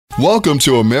Welcome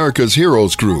to America's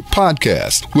Heroes Group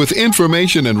podcast with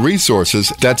information and resources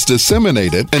that's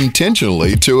disseminated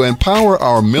intentionally to empower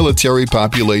our military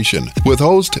population with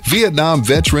host Vietnam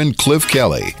veteran Cliff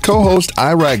Kelly, co-host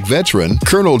Iraq veteran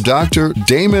Colonel Dr.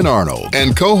 Damon Arnold,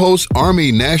 and co-host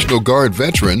Army National Guard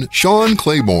veteran Sean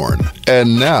Claiborne.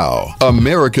 And now,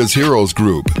 America's Heroes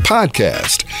Group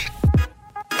podcast.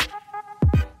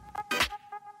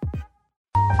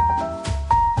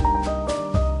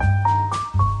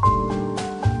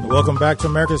 Welcome back to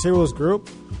America's Heroes Group,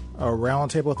 a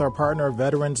roundtable with our partner,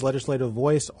 Veterans Legislative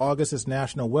Voice. August is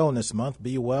National Wellness Month.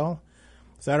 Be well.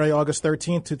 Saturday, August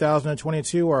 13th,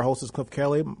 2022. Our host is Cliff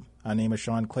Kelly. My name is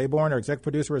Sean Claiborne. Our executive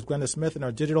producer is Glenda Smith, and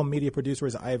our digital media producer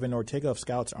is Ivan Ortega of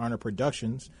Scouts Honor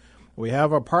Productions. We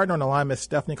have our partner on the line, Ms.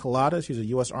 Stephanie Kalota. She's a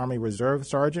U.S. Army Reserve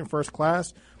Sergeant, First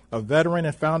Class, a veteran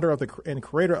and founder of and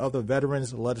creator of the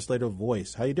Veterans Legislative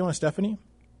Voice. How you doing, Stephanie?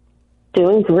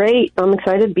 Doing great. I'm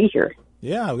excited to be here.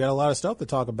 Yeah, we got a lot of stuff to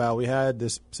talk about. We had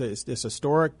this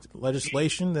historic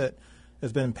legislation that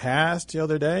has been passed the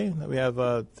other day. We have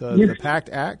the PACT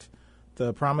Act,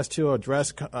 the Promise to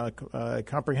Address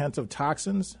Comprehensive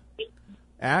Toxins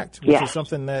Act, which is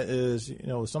something that is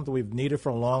something we've needed for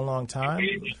a long, long time,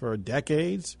 for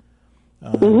decades.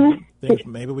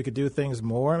 Maybe we could do things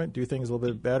more, do things a little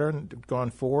bit better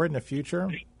going forward in the future.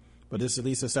 But this is at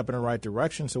least a step in the right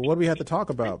direction. So what do we have to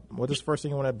talk about? What is the first thing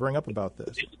you want to bring up about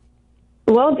this?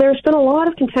 Well, there's been a lot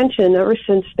of contention ever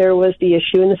since there was the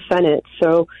issue in the Senate.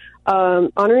 So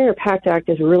honoring your PACT Act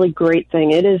is a really great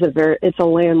thing. It's a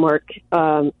landmark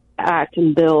act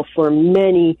and bill for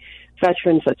many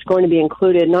veterans that's going to be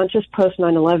included, not just post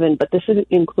 9/11, but this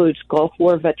includes Gulf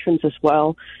War veterans as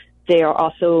well. They are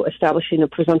also establishing a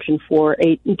presumption for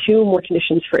two more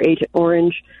conditions for Agent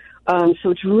Orange.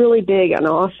 So it's really big and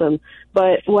awesome.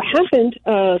 But what happened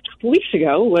a couple weeks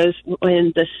ago was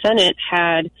when the Senate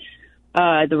had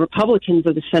the Republicans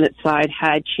of the Senate side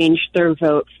had changed their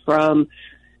vote from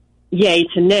yay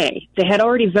to nay. They had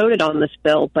already voted on this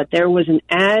bill, but there was an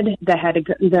ad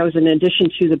that was an addition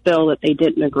to the bill that they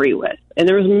didn't agree with. And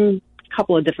there was a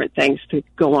couple of different things to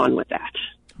go on with that.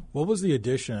 What was the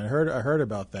addition? I heard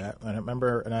about that. I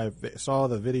remember, and I saw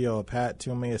the video of Pat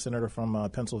Toomey, a senator from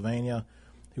Pennsylvania,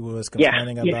 who was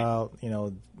complaining about,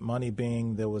 money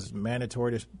there was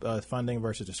mandatory funding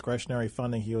versus discretionary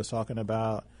funding he was talking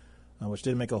about. Which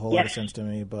didn't make a whole lot of sense to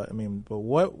me, but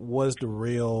what was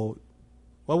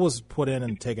what was put in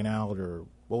and taken out, or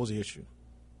what was the issue?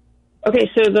 Okay,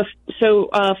 so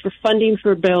for funding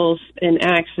for bills and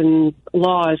acts and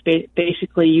laws,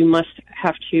 basically you must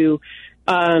have to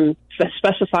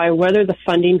specify whether the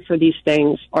funding for these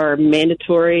things are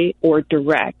mandatory or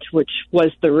direct, which was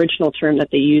the original term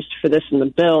that they used for this in the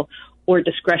bill, or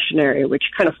discretionary, which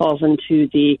kind of falls into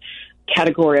the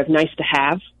category of nice to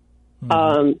have.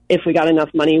 If we got enough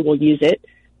money, we'll use it.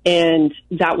 And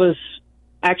that was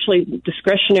actually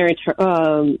discretionary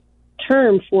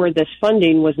term for this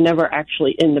funding was never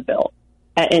actually in the bill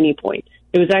at any point.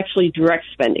 It was actually direct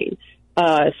spending.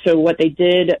 So what they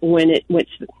did when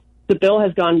the bill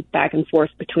has gone back and forth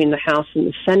between the House and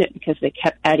the Senate because they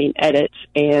kept adding edits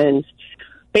and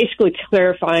basically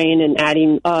clarifying and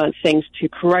adding things to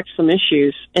correct some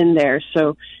issues in there.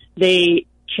 So they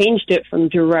changed it from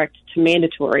direct to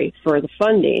mandatory for the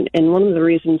funding. And one of the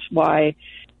reasons why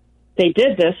they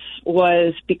did this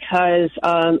was because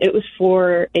it was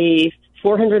for a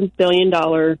 $400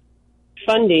 billion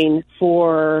funding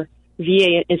for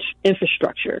VA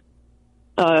infrastructure.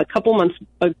 A couple months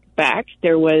back,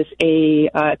 there was a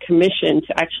commission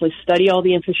to actually study all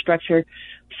the infrastructure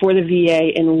for the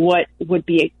VA and what would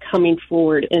be coming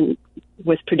forward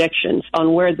with predictions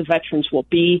on where the veterans will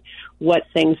be, what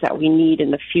things that we need in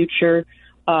the future,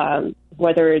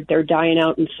 whether they're dying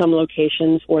out in some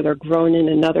locations or they're growing in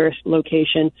another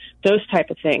location, those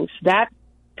type of things. That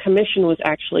commission was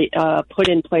actually put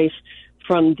in place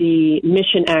from the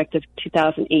Mission Act of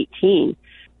 2018.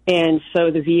 And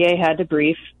so the VA had to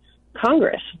brief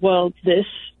Congress. Well, this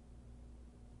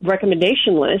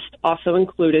recommendation list also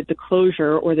included the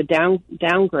closure or the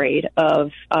downgrade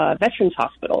of veterans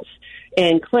hospitals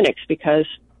and clinics because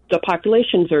the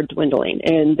populations are dwindling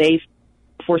and they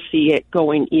foresee it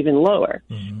going even lower.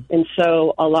 Mm-hmm. And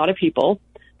so a lot of people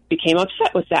became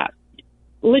upset with that.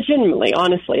 Legitimately,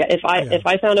 honestly, if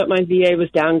I found out my VA was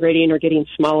downgrading or getting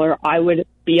smaller, I would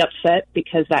be upset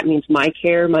because that means my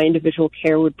individual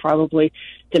care would probably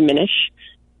diminish.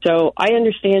 So I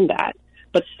understand that.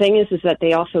 But the thing is that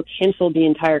they also canceled the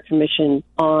entire commission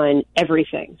on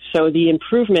everything. So the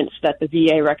improvements that the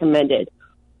VA recommended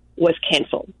was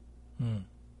canceled.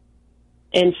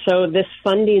 And so this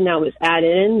funding that was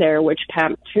added in there, which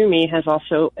Pat Toomey has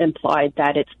also implied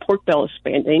that it's pork barrel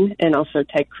spending, and also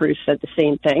Ted Cruz said the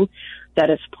same thing, that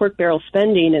it's pork barrel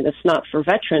spending and it's not for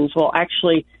veterans. Well,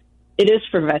 actually, it is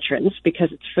for veterans because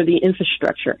it's for the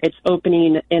infrastructure. It's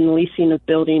opening and leasing of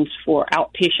buildings for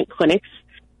outpatient clinics.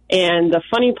 And the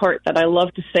funny part that I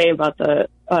love to say about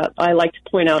I like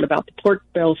to point out about the pork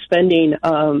barrel spending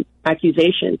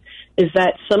accusation is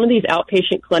that some of these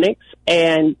outpatient clinics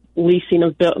and leasing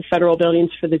of federal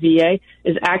buildings for the VA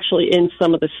is actually in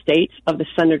some of the states of the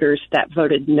senators that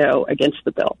voted no against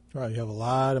the bill. Right. You have a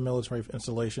lot of military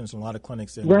installations and a lot of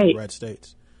clinics in red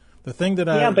states. The thing that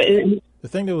I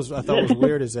thought was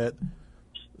weird is that,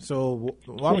 so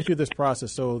walk me through this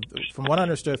process. So from what I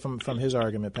understood from his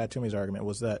argument, Pat Toomey's argument,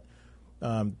 was that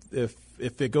if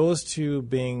it goes to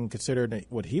being considered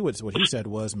what he said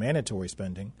was mandatory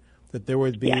spending, that there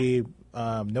would be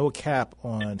no cap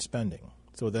on spending.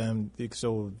 So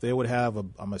they would have,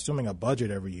 I'm assuming, a budget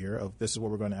every year of this is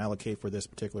what we're going to allocate for this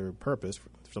particular purpose, for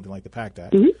something like the PACT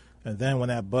Act. Mm-hmm. And then when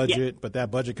that budget, but that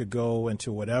budget could go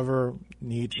into whatever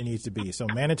it needs to be. So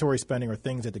mandatory spending are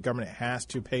things that the government has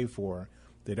to pay for.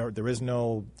 There is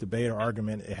no debate or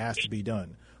argument. It has to be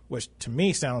done, which to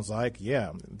me sounds like,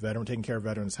 taking care of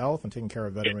veterans' health and taking care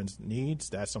of veterans' needs,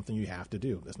 that's something you have to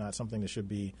do. It's not something that should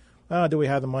be, do we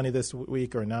have the money this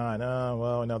week or not?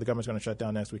 No, the government's going to shut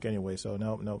down next week anyway, so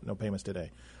no payments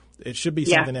today. It should be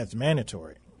something that's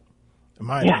mandatory, in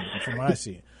my opinion, from what I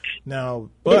see. Now,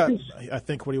 but I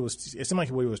think it seemed like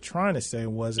what he was trying to say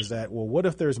is that, well, what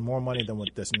if there's more money than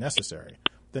what's necessary?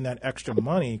 Then that extra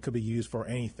money could be used for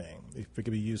anything. It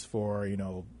could be used for,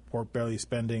 pork belly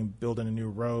spending, building a new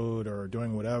road, or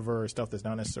doing whatever, stuff that's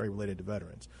not necessarily related to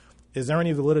veterans. Is there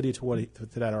any validity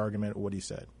to that argument or what he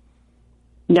said?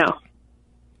 No,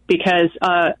 because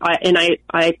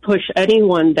I push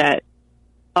anyone that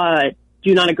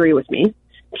do not agree with me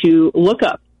to look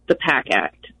up the PACT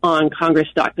Act on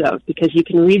Congress.gov, because you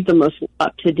can read the most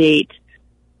up-to-date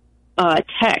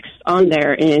text on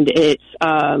there, and it's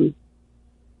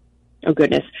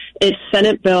it's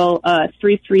Senate Bill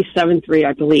 3373,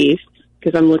 I believe,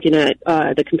 because I'm looking at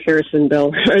the comparison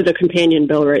bill or the companion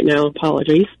bill right now.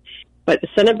 Apologies. But the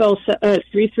Senate Bill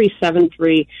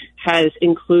 3373 has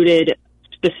included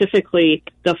specifically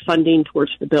the funding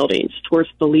towards the buildings, towards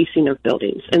the leasing of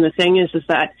buildings. And the thing is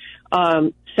that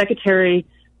Secretary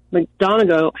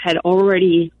McDonough had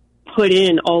already put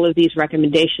in all of these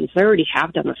recommendations. They already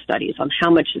have done the studies on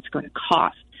how much it's going to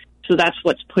cost. So that's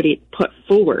what's put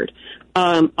forward.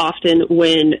 Often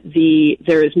when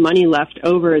there is money left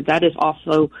over, that is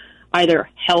also either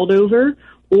held over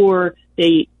or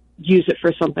they use it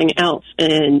for something else.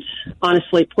 And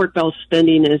honestly, pork barrel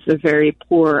spending is a very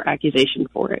poor accusation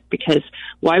for it, because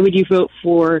why would you vote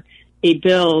for a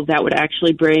bill that would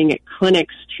actually bring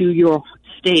clinics to your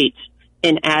state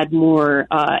and add more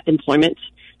employment?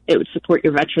 It would support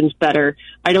your veterans better.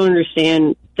 I don't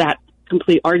understand that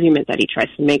complete argument that he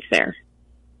tries to make there.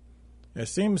 It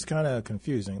seems kind of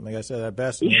confusing. Like I said, at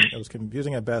best, it was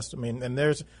confusing at best. And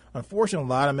there's, unfortunately, a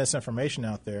lot of misinformation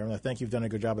out there. And I think you've done a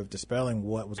good job of dispelling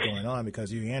what was going on,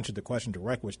 because you answered the question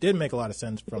directly, which did make a lot of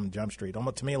sense from Jump Street.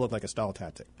 Almost, to me, it looked like a stall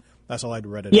tactic. That's all I'd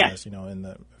read it as.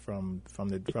 From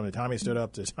the time he stood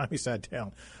up to the time he sat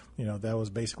down, that was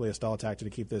basically a stall tactic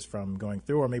to keep this from going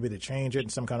through, or maybe to change it in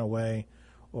some kind of way,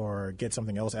 or get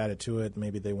something else added to it.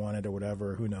 Maybe they wanted or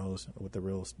whatever. Who knows what the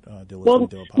real deal is? Well,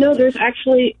 no, there's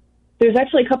actually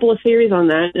a couple of theories on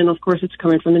that, and of course it's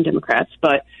coming from the Democrats.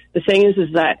 But the thing is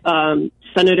that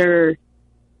Senator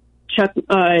Chuck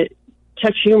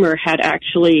Schumer had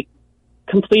actually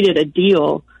completed a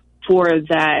deal for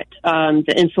that,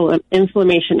 the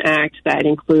Inflammation Act that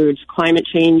includes climate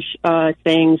change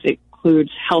things, it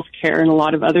includes health care and a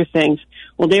lot of other things.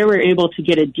 Well, they were able to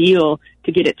get a deal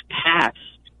to get it passed.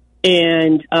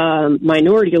 And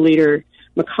Minority Leader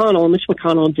Mitch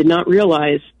McConnell, did not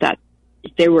realize that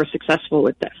they were successful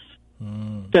with this.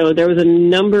 So there was a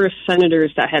number of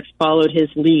senators that had followed his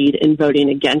lead in voting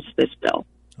against this bill.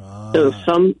 So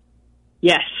some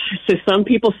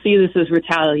people see this as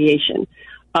retaliation,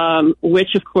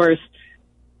 which of course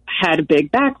had a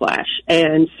big backlash.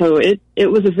 And so it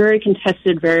was a very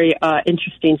contested, very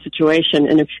interesting situation.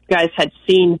 And if you guys had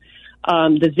seen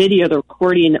the video, the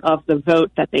recording of the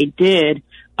vote that they did,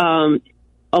 a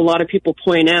lot of people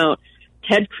point out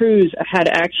Ted Cruz had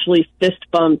actually fist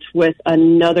bumped with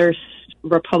another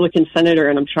Republican senator,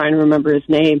 and I'm trying to remember his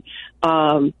name,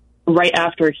 right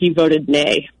after he voted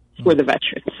nay for the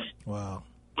veterans. Wow.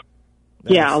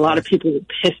 A lot of people were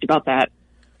pissed about that.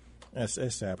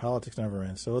 It's sad. Politics never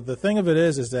ends. So the thing of it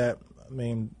is that,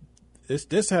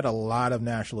 this had a lot of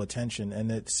national attention,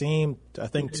 and it seemed, I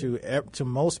think, to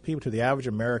most people, to the average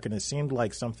American, it seemed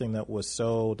like something that was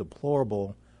so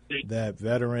deplorable that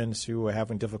veterans who were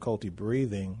having difficulty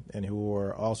breathing and who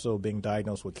were also being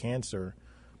diagnosed with cancer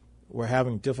were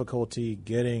having difficulty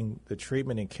getting the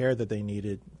treatment and care that they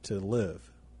needed to live.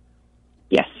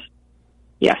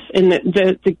 Yes, and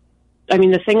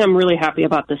the thing I'm really happy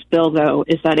about this bill, though,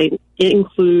 is that it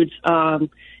includes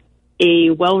a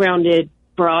well-rounded,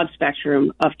 broad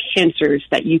spectrum of cancers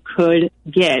that you could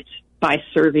get by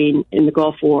serving in the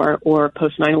Gulf War or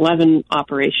post 9/11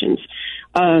 operations.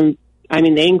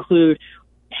 They include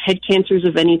head cancers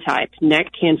of any type,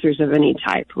 neck cancers of any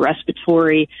type,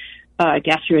 respiratory,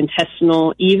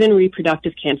 gastrointestinal, even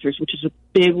reproductive cancers, which is a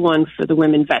big one for the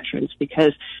women veterans,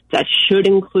 because that should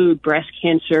include breast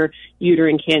cancer,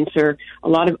 uterine cancer, a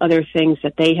lot of other things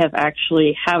that they have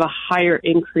a higher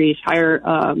increase, higher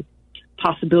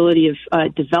possibility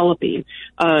of developing.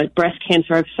 Breast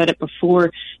cancer, I've said it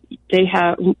before, they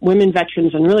have women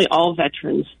veterans, and really all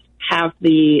veterans have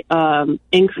the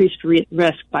increased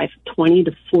risk by 20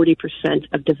 to 40%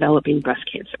 of developing breast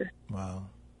cancer. Wow.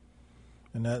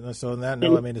 And so on that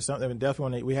note, it's something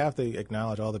definitely we have to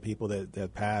acknowledge all the people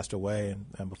that passed away,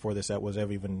 and before this, that was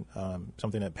ever even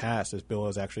something that passed. This bill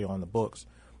is actually on the books.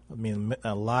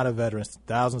 A lot of veterans,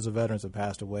 thousands of veterans have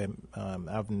passed away. I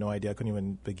have no idea. I couldn't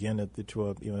even begin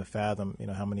to even fathom,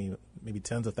 how many, maybe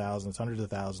tens of thousands, hundreds of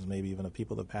thousands, maybe even of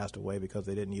people that passed away because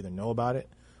they didn't either know about it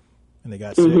and they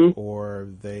got sick, or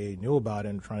they knew about it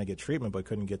and trying to get treatment but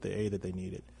couldn't get the aid that they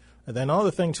needed. And then another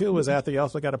thing, too, is that you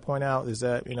also got to point out is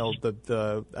that,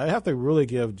 I have to really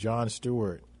give Jon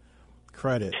Stewart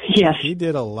credit. Yes. He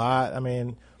did a lot.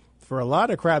 For a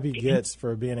lot of crap he gets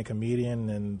for being a comedian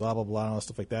and blah, blah, blah, and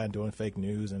stuff like that, and doing fake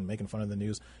news and making fun of the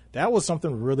news, that was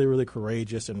something really, really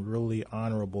courageous and really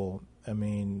honorable,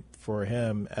 for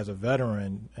him as a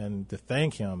veteran, and to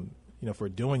thank him, for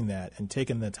doing that and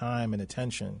taking the time and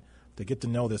attention to get to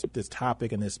know this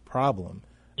topic and this problem.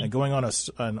 And going on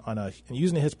a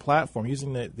using his platform,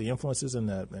 using the influences and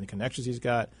the connections he's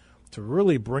got to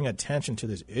really bring attention to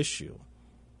this issue.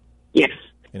 Yes,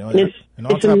 and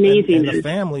it's amazing. And the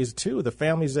families too, the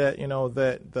families that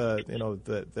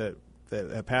that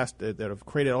have passed, that have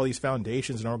created all these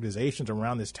foundations and organizations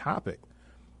around this topic.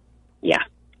 Yeah.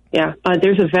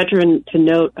 There's a veteran to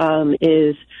note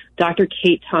is Dr.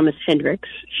 Kate Thomas Hendricks.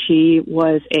 She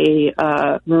was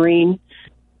a Marine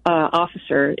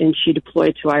officer, and she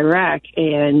deployed to Iraq.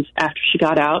 And after she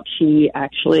got out, she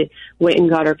actually went and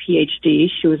got her PhD.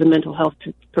 She was a mental health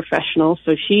professional,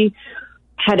 so she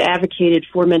had advocated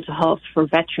for mental health for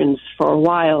veterans for a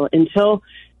while until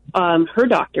her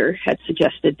doctor had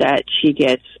suggested that she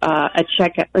gets a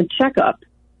checkup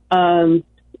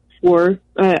for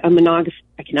a monography.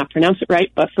 I cannot pronounce it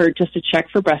right, but for just a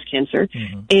check for breast cancer.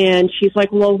 Mm-hmm. And she's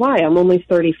like, well, why? I'm only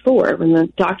 34. And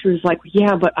the doctor is like,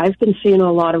 yeah, but I've been seeing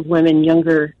a lot of women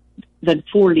younger than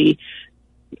 40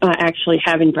 actually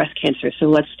having breast cancer, so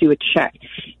let's do a check.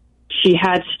 She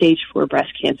had stage 4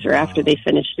 breast cancer after they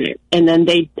finished it. And then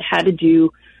they had to do,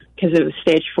 because it was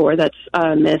stage 4, that's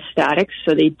metastatic,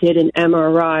 so they did an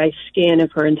MRI scan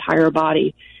of her entire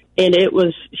body. And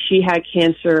she had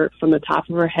cancer from the top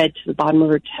of her head to the bottom of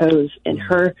her toes. And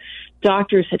her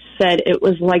doctors had said it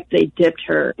was like they dipped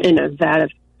her in a vat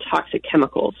of toxic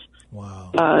chemicals.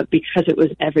 Wow. Because it was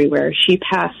everywhere. She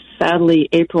passed, sadly,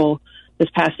 this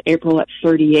past April at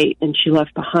 38, and she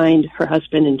left behind her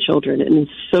husband and children. And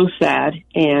it's so sad.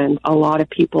 And a lot of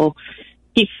people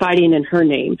keep fighting in her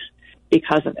name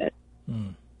because of it.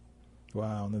 Mm.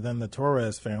 Wow. And then the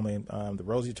Torres family, the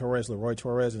Rosie Torres, Leroy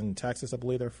Torres in Texas, I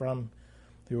believe they're from,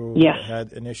 who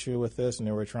had an issue with this, and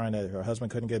they were her husband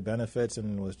couldn't get benefits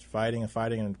and was fighting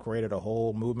and created a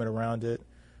whole movement around it.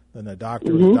 Then the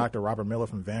doctor, Dr. Robert Miller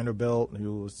from Vanderbilt,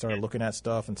 who started looking at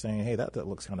stuff and saying, hey, that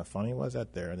looks kind of funny. Why is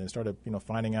that there? And they started,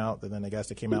 finding out, and then I guess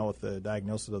they came out with the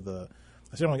diagnosis of I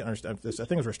still don't understand this. I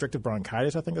think it's restrictive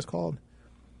bronchitis, I think it's called.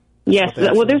 Yes.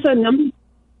 Well, there's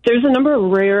a number of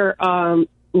rare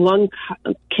lung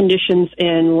conditions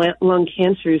and lung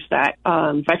cancers that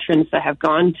veterans that have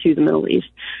gone to the Middle East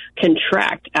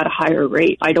contract at a higher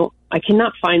rate. I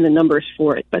cannot find the numbers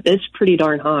for it, but it's pretty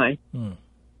darn high. Man,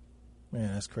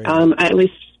 that's crazy. At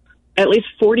least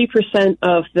 40%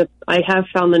 of I have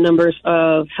found the numbers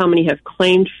of how many have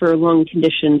claimed for lung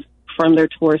conditions from their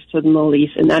tours to the Middle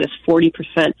East, and that is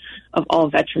 40% of all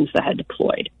veterans that had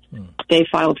deployed. They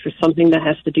filed for something that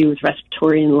has to do with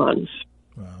respiratory and lungs.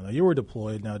 Wow. Now, you were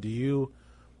deployed. Now, do you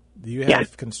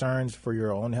have concerns for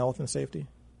your own health and safety?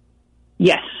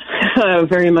 Yes,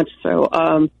 very much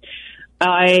so.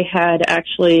 I had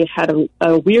actually had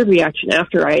a weird reaction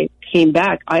after I came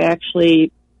back. I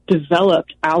actually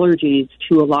developed allergies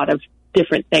to a lot of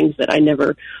different things that I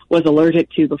never was allergic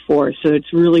to before. So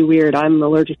it's really weird. I'm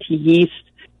allergic to yeast,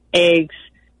 eggs,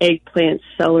 eggplant,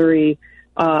 celery,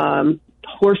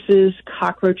 horses,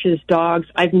 cockroaches, dogs.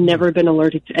 I've never been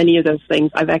allergic to any of those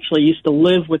things. I've actually used to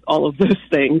live with all of those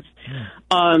things.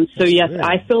 So yes, weird.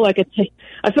 I feel like a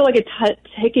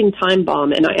ticking time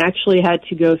bomb, and I actually had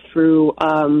to go through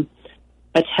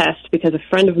a test because a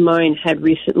friend of mine had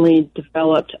recently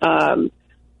developed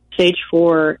stage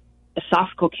 4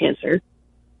 esophageal cancer.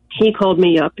 He called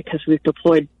me up because we've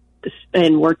deployed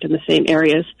and worked in the same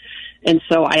areas. And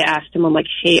so I asked him, I'm like,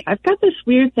 hey, I've got this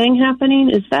weird thing happening.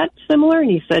 Is that similar?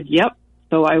 And he said, yep.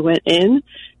 So I went in,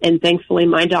 and thankfully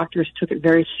my doctors took it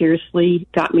very seriously,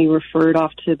 got me referred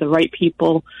off to the right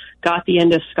people, got the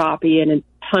endoscopy and a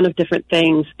ton of different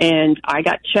things. And I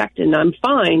got checked, and I'm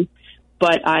fine,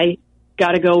 but I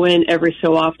got to go in every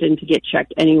so often to get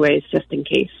checked anyways, just in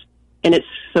case. And it's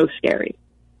so scary.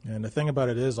 And the thing about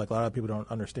it is, like, a lot of people don't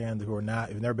understand who've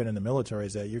never been in the military,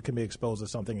 is that you can be exposed to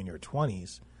something in your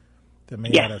 20s that may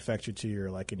not affect you to your,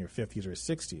 like, in your 50s or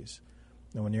 60s.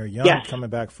 And when you're young,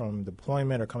 coming back from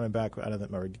deployment or coming back out of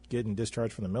the, or getting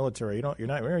discharged from the military, you're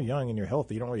very young and you're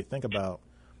healthy. You don't really think about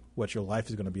what your life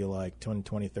is going to be like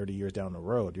 20, 30 years down the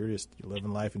road. You're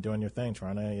living life and doing your thing,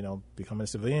 trying to, become a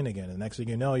civilian again. And the next thing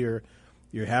you know, you're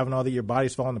having your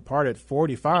body's falling apart at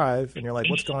 45, and you're like,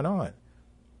 what's going on?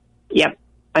 Yep.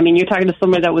 I mean, you're talking to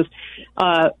someone that was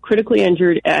critically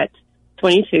injured at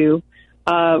 22,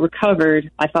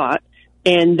 recovered, I thought,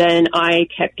 and then I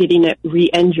kept getting it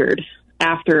re-injured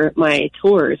after my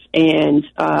tours, and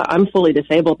I'm fully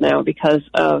disabled now because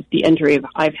of the injury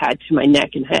I've had to my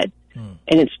neck and head,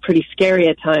 and it's pretty scary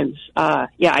at times. I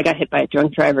got hit by a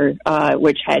drunk driver,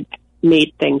 which had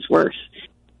made things worse.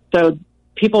 So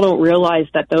people don't realize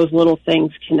that those little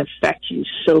things can affect you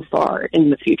so far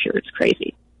in the future. It's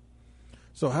crazy.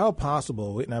 So how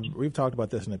possible, now we've talked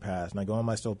about this in the past, and I go on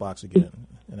my soapbox again,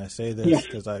 and I say this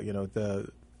because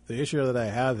the issue that I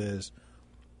have is,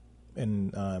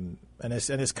 and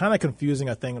it's kind of confusing,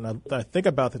 I think, and I think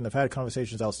about this, and I've had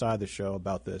conversations outside the show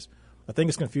about this. I think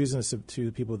it's confusing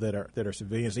to people that are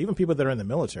civilians, even people that are in the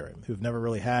military who've never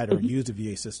really had or used a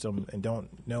VA system and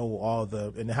don't know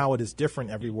and how it is different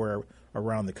everywhere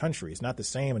around the country. It's not the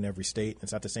same in every state.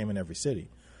 It's not the same in every city.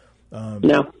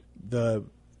 No.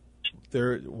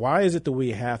 Why is it that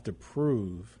we have to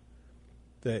prove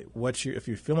that if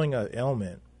you're feeling an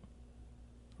ailment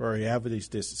or you have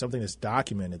something that's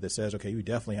documented that says, okay, you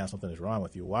definitely have something that's wrong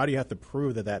with you, why do you have to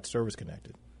prove that that's service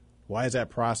connected? Why is that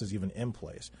process even in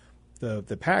place?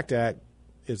 The PACT Act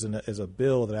is a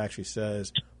bill that actually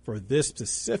says for this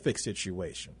specific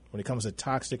situation, when it comes to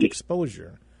toxic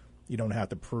exposure, you don't have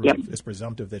to prove. It's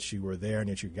presumptive that you were there and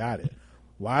that you got it.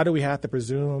 Why do we have to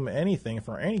presume anything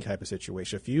for any type of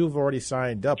situation? If you've already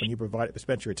signed up and you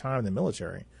spent your time in the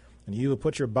military and you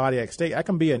put your body at stake, I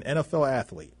can be an NFL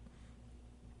athlete.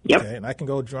 Okay, and I can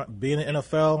go be in the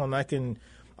NFL, and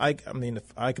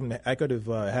I could have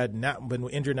had not been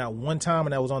injured not one time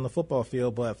when I was on the football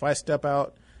field, but if I step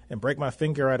out and break my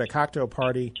finger at a cocktail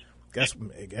party, guess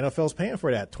NFL's paying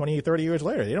for that 20, 30 years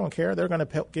later. They don't care. They're going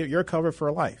to get you're covered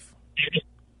for life.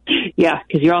 Yeah,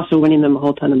 because you're also winning them a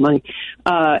whole ton of money.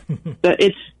 But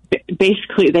it's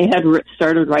basically they had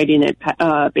started writing it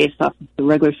based off of the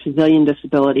regular civilian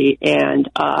disability and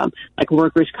like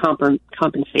workers'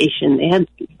 compensation. They had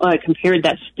compared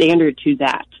that standard to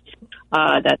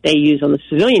that they use on the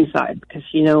civilian side because,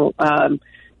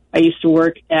 I used to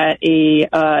work at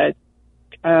a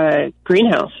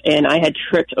greenhouse, and I had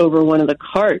tripped over one of the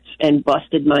carts and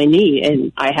busted my knee,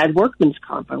 and I had workman's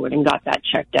comp. I went and got that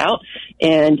checked out,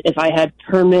 and if I had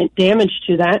permanent damage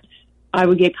to that, I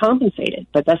would get compensated.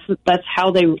 But that's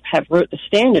how they have wrote the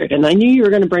standard, and I knew you were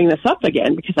going to bring this up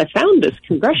again because I found this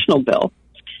congressional bill,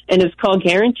 and it's called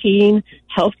Guaranteeing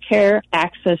Healthcare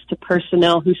Access to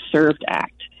Personnel Who Served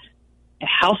Act,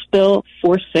 House Bill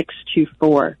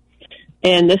 4624.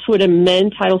 And this would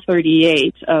amend Title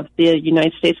 38 of the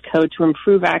United States Code to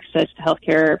improve access to health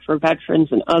care for veterans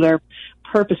and other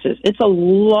purposes. It's a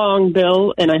long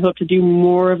bill, and I hope to do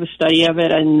more of a study of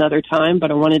it another time, but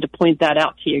I wanted to point that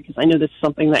out to you because I know that's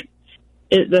something that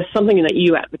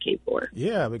you advocate for.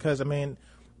 Yeah, because,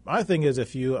 my thing is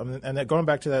and going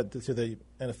back to the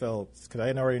NFL, because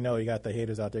I already know you got the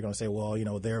haters out there going to say, well,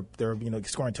 they're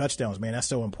scoring touchdowns, man, that's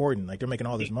so important. Like, they're making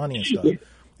all this money and stuff.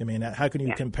 How can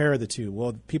you compare the two?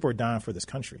 Well, people are dying for this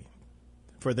country.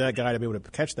 For that guy to be able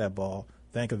to catch that ball,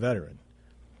 thank a veteran.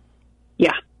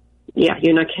 Yeah. Yeah,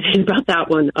 you're not kidding about that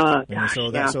one.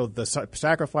 So the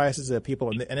sacrifices that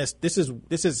people, and this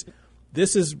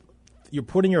is you're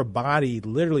putting your body,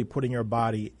 literally putting your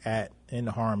body in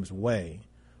harm's way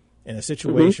in a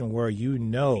situation where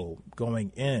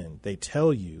going in, they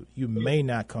tell you may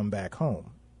not come back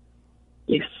home.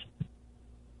 Yes.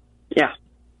 Yeah.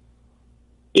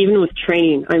 Even with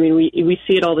training, I mean, we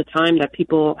see it all the time that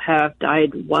people have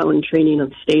died while in training on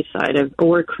the stateside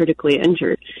or critically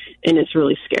injured, and it's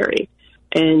really scary.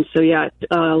 And so,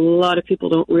 a lot of people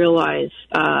don't realize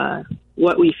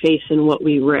what we face and what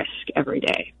we risk every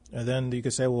day. And then you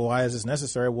could say, well, why is this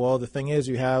necessary? Well, the thing is,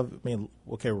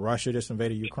 Russia just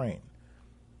invaded Ukraine.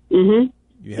 Mm-hmm.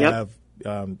 You have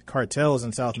cartels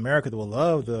in South America that will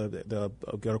love the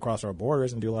go across our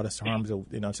borders and do a lot of harm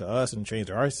to us and change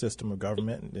our system of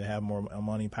government and to have more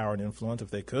money, power, and influence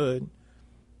if they could.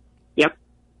 Yep.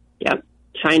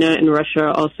 China and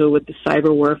Russia also with the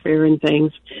cyber warfare and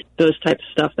things, those types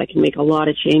of stuff that can make a lot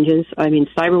of changes. I mean,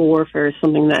 cyber warfare is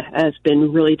something that has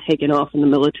been really taken off in the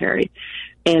military,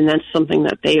 and that's something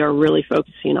that they are really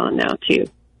focusing on now too,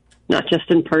 not just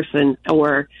in person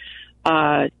or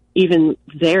even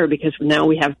there, because now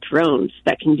we have drones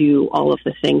that can do all of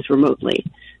the things remotely.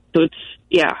 So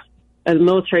the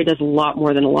military does a lot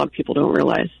more than a lot of people don't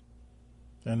realize.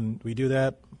 And we do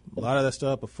that, a lot of that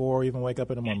stuff before you even wake up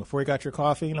in the morning. Before you got your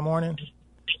coffee in the morning,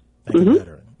 think of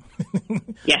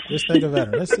veteran. Yes. Just think of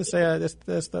veteran. Let's just say,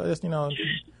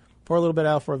 pour a little bit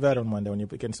out for a veteran one day when you're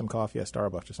getting some coffee at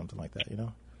Starbucks or something like that, Yeah.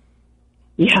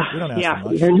 We don't ask for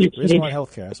much. We just want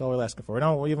health care. That's all we're asking for.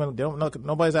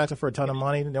 Nobody's asking for a ton of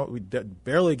money. We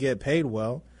barely get paid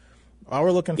well. All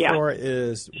we're looking for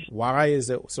is why is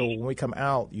it so when we come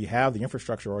out, you have the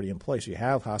infrastructure already in place. You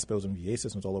have hospitals and VA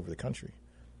systems all over the country.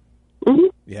 Mm-hmm.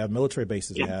 You have military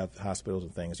bases. You have hospitals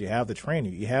and things. You have the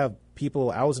training. You have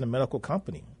people. I was in a medical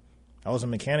company. I was a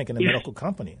mechanic in a medical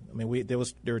company. I mean, there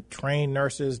were trained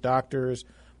nurses, doctors.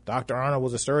 Dr. Arnold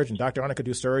was a surgeon. Dr. Arnold could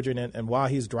do surgery, and while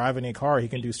he's driving a car, he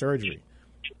can do surgery.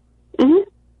 Mm-hmm.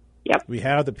 Yep. We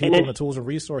have the people and the tools and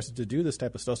resources to do this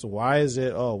type of stuff. So why is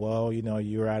it,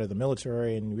 you're out of the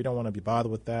military, and we don't want to be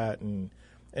bothered with that. And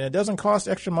it doesn't cost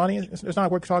extra money. It's not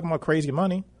like we're talking about crazy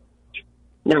money.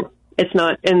 No, it's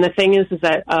not. And the thing is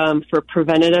that for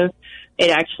preventative, it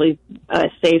actually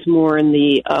saves more in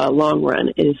the long run.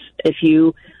 Is if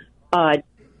you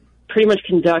pretty much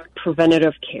conduct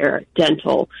preventative care,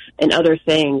 dental, and other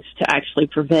things to actually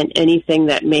prevent anything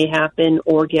that may happen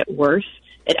or get worse,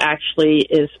 it actually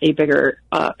is a bigger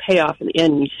payoff in the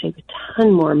end. You save a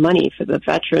ton more money for the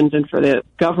veterans and for the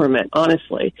government,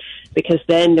 honestly, because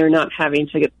then they're not having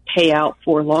to pay out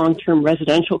for long-term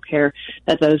residential care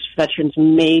that those veterans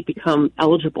may become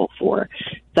eligible for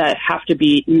that have to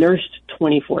be nursed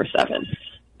 24/7.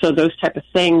 So those type of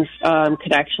things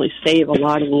could actually save a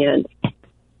lot in the end.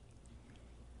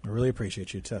 I really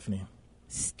appreciate you, Stephanie.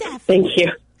 Thank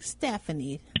you.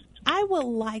 Stephanie, I would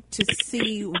like to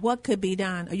see what could be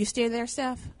done. Are you still there,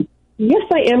 Steph? Yes,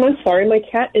 I am. I'm sorry. My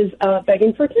cat is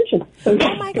begging for attention. So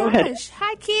oh, my gosh. Ahead.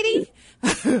 Hi, kitty.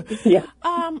 Yeah.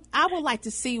 I would like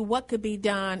to see what could be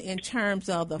done in terms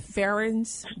of the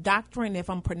Ferens doctrine. If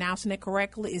I'm pronouncing it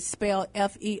correctly, it's spelled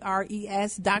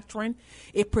F-E-R-E-S doctrine.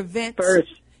 It prevents...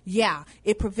 First. Yeah.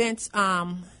 It prevents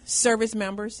service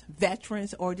members,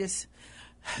 veterans, or just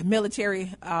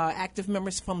military active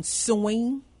members from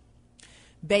suing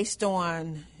based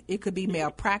on, it could be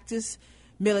malpractice,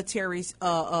 military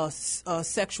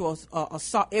sexual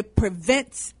assault. It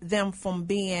prevents them from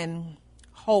being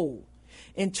whole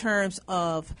in terms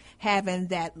of having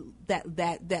that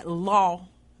law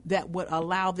that would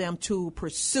allow them to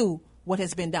pursue what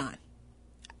has been done.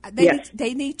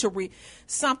 They need to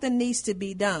something needs to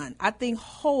be done. I think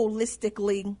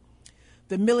holistically,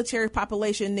 the military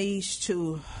population needs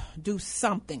to do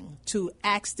something to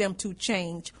ask them to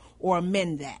change or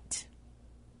amend that.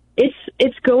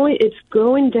 It's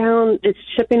going down. It's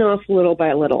chipping off little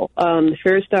by little. The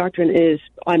Ferris Doctrine is,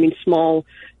 small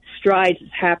strides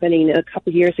happening. A couple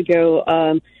of years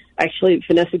ago, actually,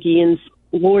 Vanessa Guillen's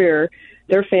lawyer,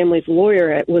 their family's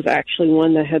lawyer, was actually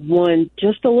one that had won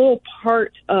just a little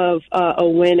part of a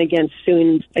win against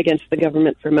suing against the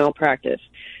government for malpractice.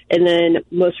 And then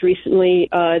most recently,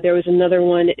 there was another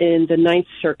one in the Ninth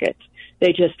Circuit.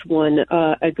 They just won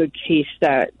a good case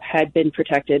that had been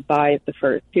protected by the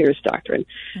Ferris Doctrine.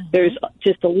 Mm-hmm. There's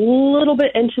just a little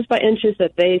bit, inches by inches,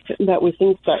 that we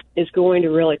think that is going to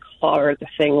really claw the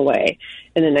thing away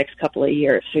in the next couple of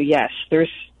years. So yes, there's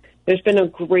been a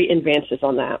great advances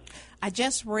on that. I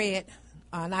just read,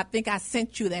 and I think I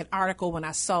sent you that article when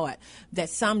I saw it,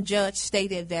 that some judge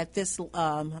stated that this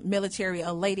military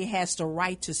lady has the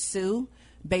right to sue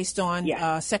based on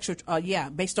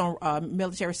based on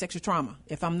military sexual trauma,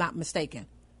 if I'm not mistaken.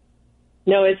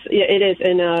 No, it is,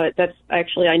 and that's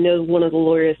actually, I know one of the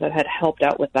lawyers that had helped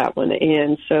out with that one,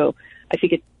 and so I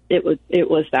think it was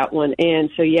that one, and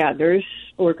so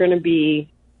we're going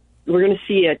to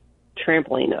see a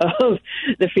trampling of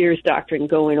the fears doctrine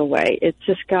going away. It's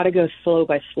just got to go slow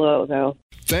by slow, though.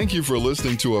 Thank you for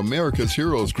listening to America's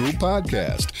Heroes Group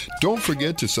podcast. Don't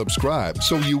forget to subscribe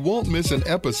so you won't miss an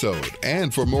episode.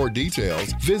 And for more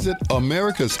details, visit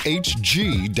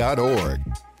americashg.org.